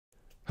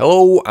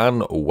Hello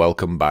and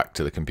welcome back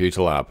to the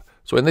Computer Lab.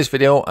 So in this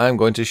video I'm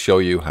going to show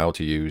you how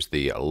to use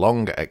the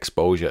long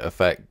exposure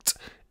effect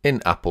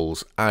in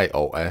Apple's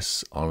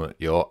iOS on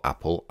your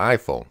Apple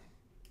iPhone.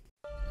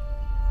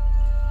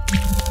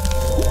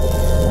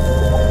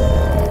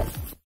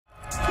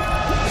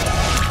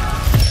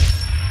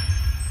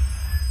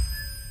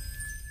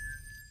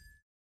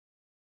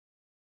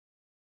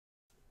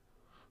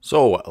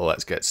 So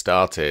let's get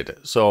started.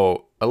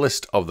 So a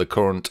list of the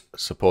current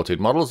supported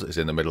models is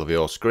in the middle of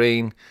your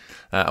screen.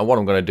 And what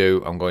I'm going to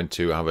do, I'm going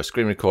to have a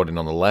screen recording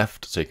on the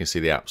left so you can see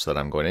the apps that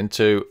I'm going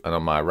into. And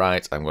on my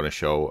right, I'm going to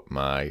show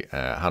my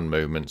hand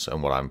movements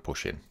and what I'm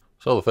pushing.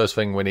 So the first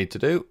thing we need to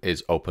do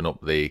is open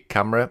up the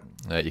camera.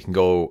 You can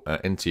go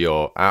into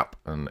your app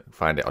and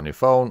find it on your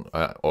phone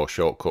or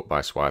shortcut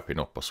by swiping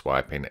up or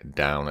swiping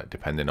down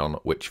depending on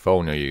which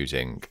phone you're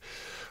using.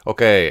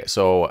 Okay,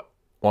 so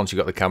once you've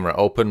got the camera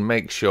open,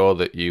 make sure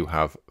that you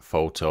have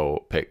photo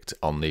picked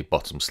on the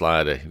bottom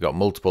slider. You've got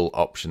multiple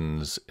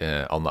options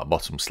on that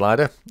bottom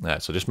slider,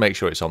 so just make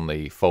sure it's on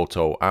the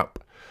photo app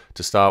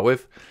to start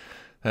with.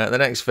 The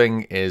next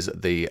thing is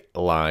the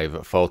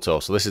live photo.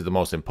 So this is the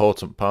most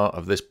important part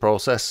of this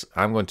process.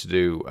 I'm going to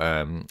do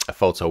a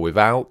photo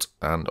without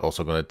and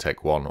also going to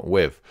take one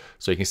with.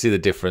 So you can see the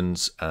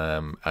difference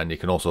and you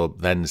can also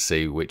then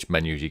see which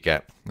menus you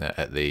get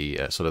at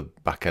the sort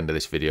of back end of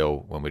this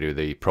video when we do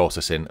the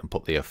processing and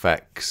put the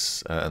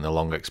effects and the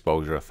long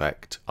exposure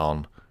effect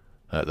on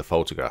the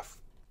photograph.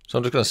 So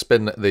I'm just going to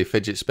spin the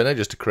fidget spinner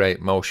just to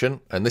create motion.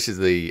 And this is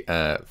the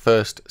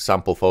first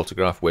sample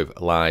photograph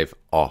with live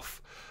off.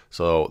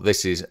 So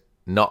this is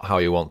not how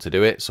you want to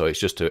do it, so it's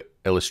just to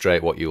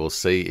illustrate what you will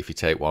see if you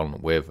take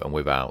one with and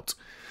without.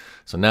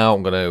 So now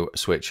I'm going to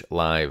switch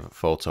live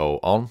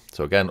photo on.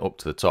 So again, up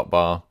to the top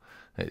bar,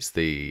 it's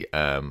the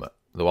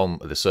one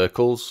with the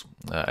circles,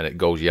 and it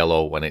goes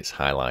yellow when it's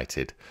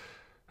highlighted.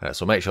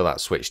 So make sure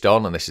that's switched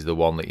on, and this is the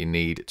one that you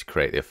need to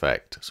create the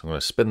effect. So I'm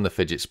going to spin the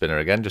fidget spinner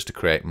again just to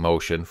create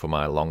motion for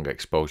my long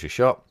exposure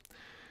shot.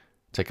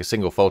 Take a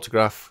single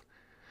photograph.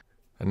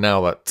 And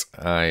now that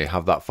I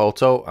have that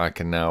photo, I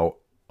can now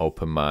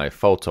open my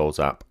Photos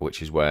app,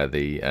 which is where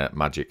the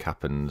magic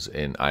happens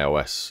in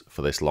iOS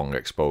for this long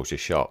exposure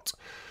shot.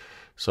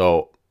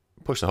 So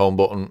push the home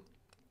button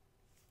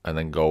and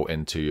then go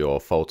into your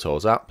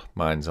Photos app.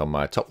 Mine's on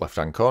my top left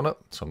hand corner,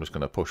 so I'm just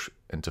going to push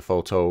into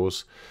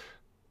Photos.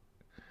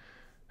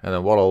 And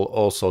then what I'll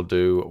also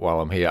do while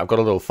I'm here, I've got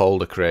a little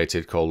folder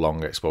created called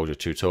Long Exposure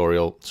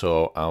Tutorial.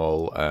 So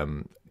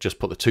I'll just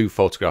put the two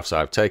photographs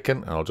I've taken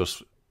and I'll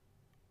just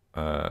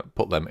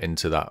put them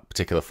into that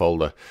particular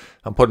folder.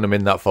 I'm putting them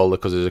in that folder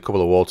because there's a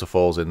couple of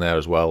waterfalls in there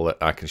as well that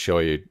I can show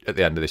you at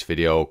the end of this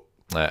video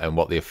and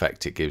what the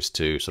effect it gives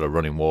to sort of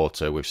running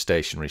water with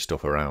stationary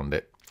stuff around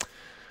it.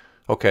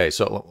 Okay,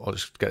 so I'll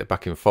just get it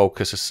back in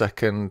focus a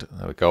second.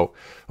 There we go.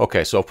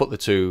 Okay, so I'll put the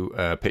two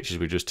pictures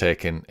we've just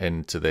taken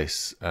into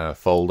this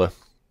folder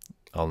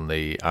on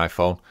the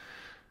iPhone.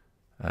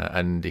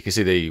 And you can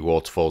see the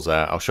waterfalls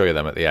there. I'll show you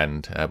them at the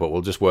end, but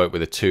we'll just work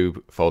with the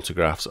two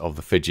photographs of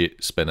the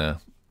fidget spinner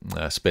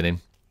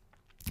spinning,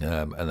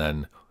 and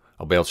then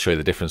I'll be able to show you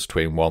the difference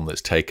between one that's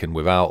taken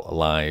without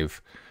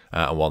live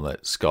and one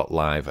that's got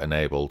live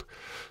enabled.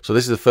 So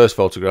this is the first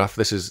photograph.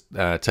 This is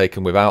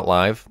taken without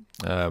live.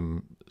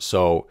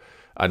 So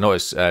I know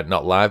it's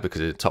not live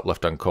because it's the top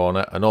left hand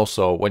corner, and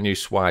also when you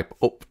swipe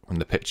up in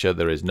the picture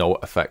there is no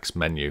effects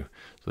menu.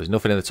 So there's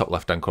nothing in the top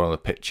left hand corner of the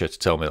picture to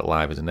tell me that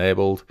live is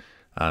enabled,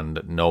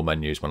 and no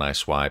menus when I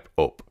swipe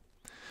up.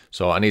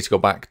 So I need to go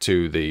back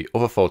to the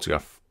other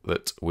photograph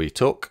that we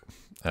took.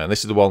 And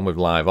this is the one with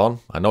live on.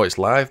 I know it's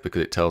live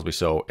because it tells me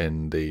so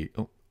in the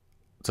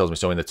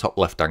top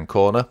left-hand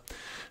corner.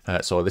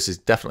 So this is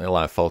definitely a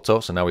live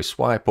photo. So now we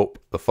swipe up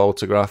the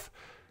photograph,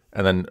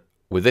 and then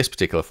with this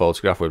particular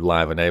photograph with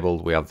live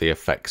enabled, we have the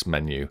effects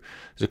menu.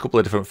 There's a couple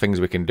of different things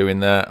we can do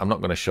in there. I'm not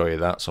going to show you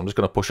that, so I'm just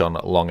going to push on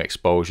long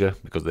exposure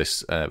because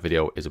this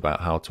video is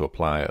about how to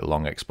apply a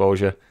long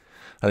exposure.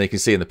 And you can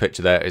see in the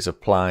picture there it's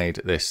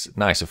applied this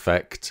nice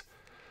effect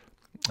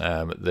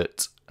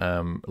that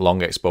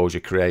long exposure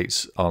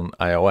creates on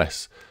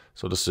iOS.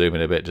 So just zoom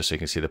in a bit just so you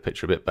can see the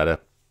picture a bit better.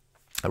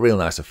 A real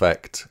nice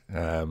effect.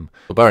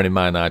 But bearing in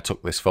mind I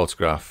took this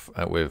photograph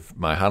with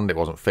my hand, it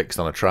wasn't fixed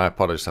on a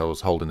tripod, I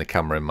was holding the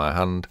camera in my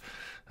hand.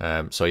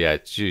 So yeah,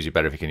 it's usually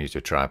better if you can use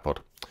a tripod.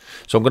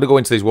 So I'm going to go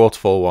into these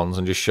waterfall ones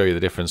and just show you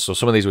the difference. So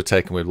some of these were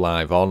taken with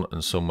live on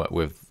and some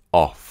with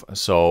off.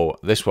 So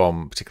this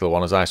one, particular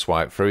one, as I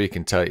swipe through, you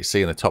can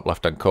see in the top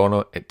left hand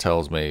corner it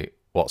tells me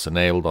what's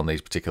enabled on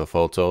these particular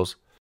photos.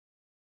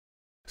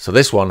 So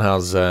this one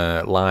has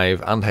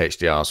live and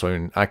HDR,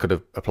 so I could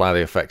apply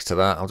the effects to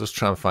that. I'll just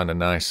try and find a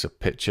nicer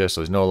picture.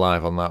 So there's no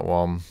live on that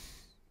one.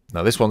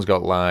 Now this one's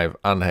got live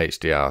and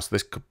HDR, so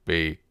this could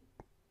be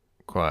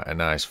quite a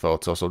nice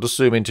photo. So I'll just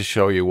zoom in to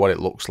show you what it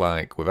looks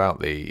like without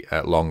the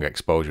long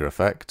exposure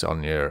effect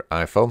on your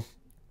iPhone.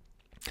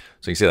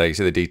 So you can see there, you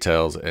see the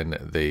details in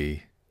the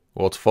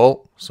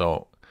waterfall.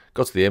 So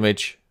go to the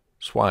image,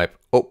 swipe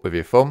up with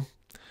your thumb,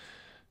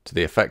 to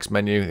the effects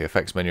menu. The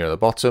effects menu at the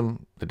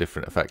bottom, the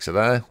different effects are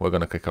there. We're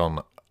going to click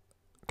on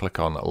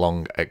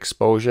long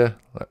exposure,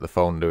 let the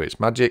phone do its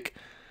magic,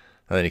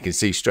 and then you can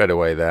see straight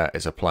away there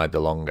it's applied the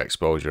long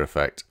exposure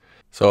effect.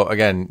 So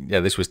again, yeah,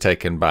 this was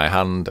taken by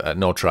hand,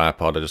 no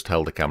tripod. I just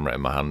held the camera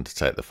in my hand to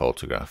take the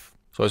photograph.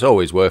 So it's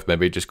always worth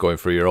maybe just going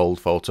through your old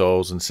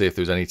photos and see if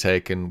there's any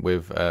taken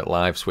with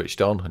live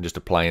switched on, and just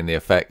applying the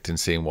effect and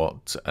seeing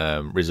what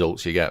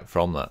results you get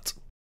from that.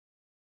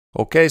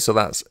 Okay, so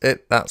that's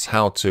it. That's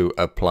how to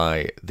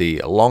apply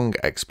the long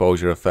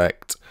exposure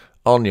effect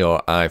on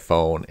your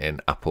iPhone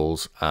in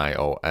Apple's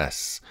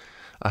iOS.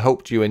 I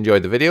hope you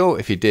enjoyed the video.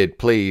 If you did,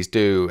 please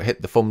do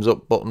hit the thumbs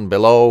up button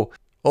below.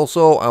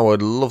 Also, I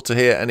would love to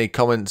hear any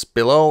comments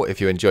below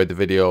if you enjoyed the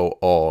video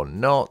or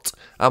not,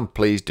 and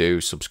please do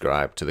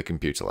subscribe to the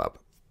Computer Lab.